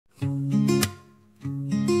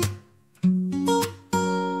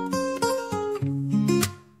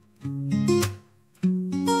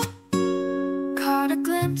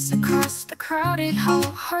it how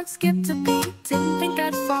heart skipped a beat. Didn't think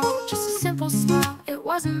I'd fall, just a simple smile. It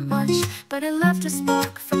wasn't much, but it left a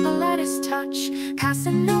spark from the lightest touch.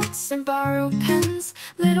 Passing notes and borrowed pens,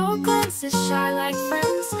 little glances shy like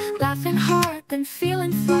friends. Laughing hard, then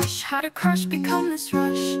feeling flush. How did crush become this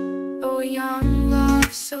rush? Oh, young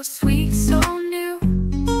love, so sweet, so new.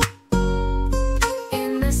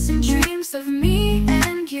 Innocent dreams of me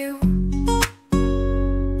and you.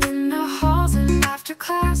 In the halls and after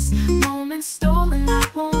class, moments stolen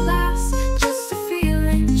that won't last. Just a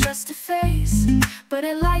feeling, just a face, but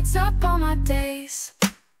it lights up all my days.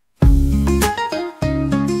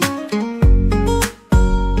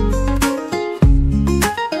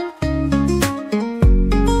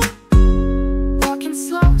 Walking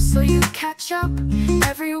slow so you catch up.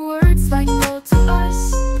 Every word's like gold to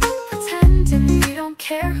us. Pretending we don't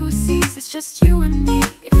care who sees. It's just you and me,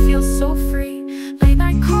 it feels so free. Late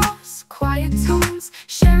night calls, quiet tones,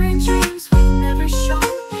 sharing dreams we've never shown.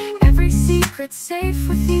 Every secret safe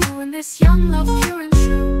with you, and this young love pure and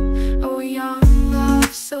true. Oh, young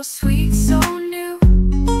love, so sweet, so new.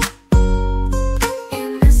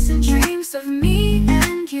 Innocent dreams of me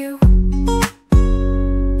and you.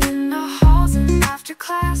 In the halls and after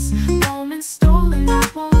class, moments stolen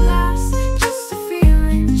that won't last. Just a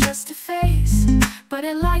feeling, just a face, but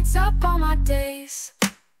it lights up all my days.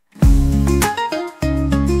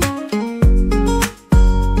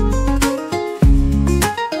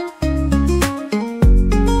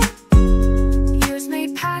 Years may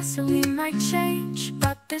pass and we might change,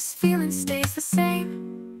 but this feeling stays the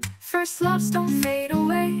same. First loves don't fade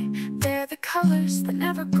away, they're the colors that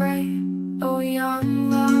never gray. Oh, young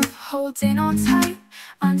love, holding on tight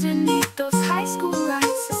underneath those high school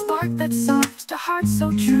lights. A spark that's soft, a heart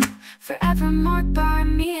so true, forever marked by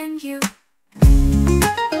me and you.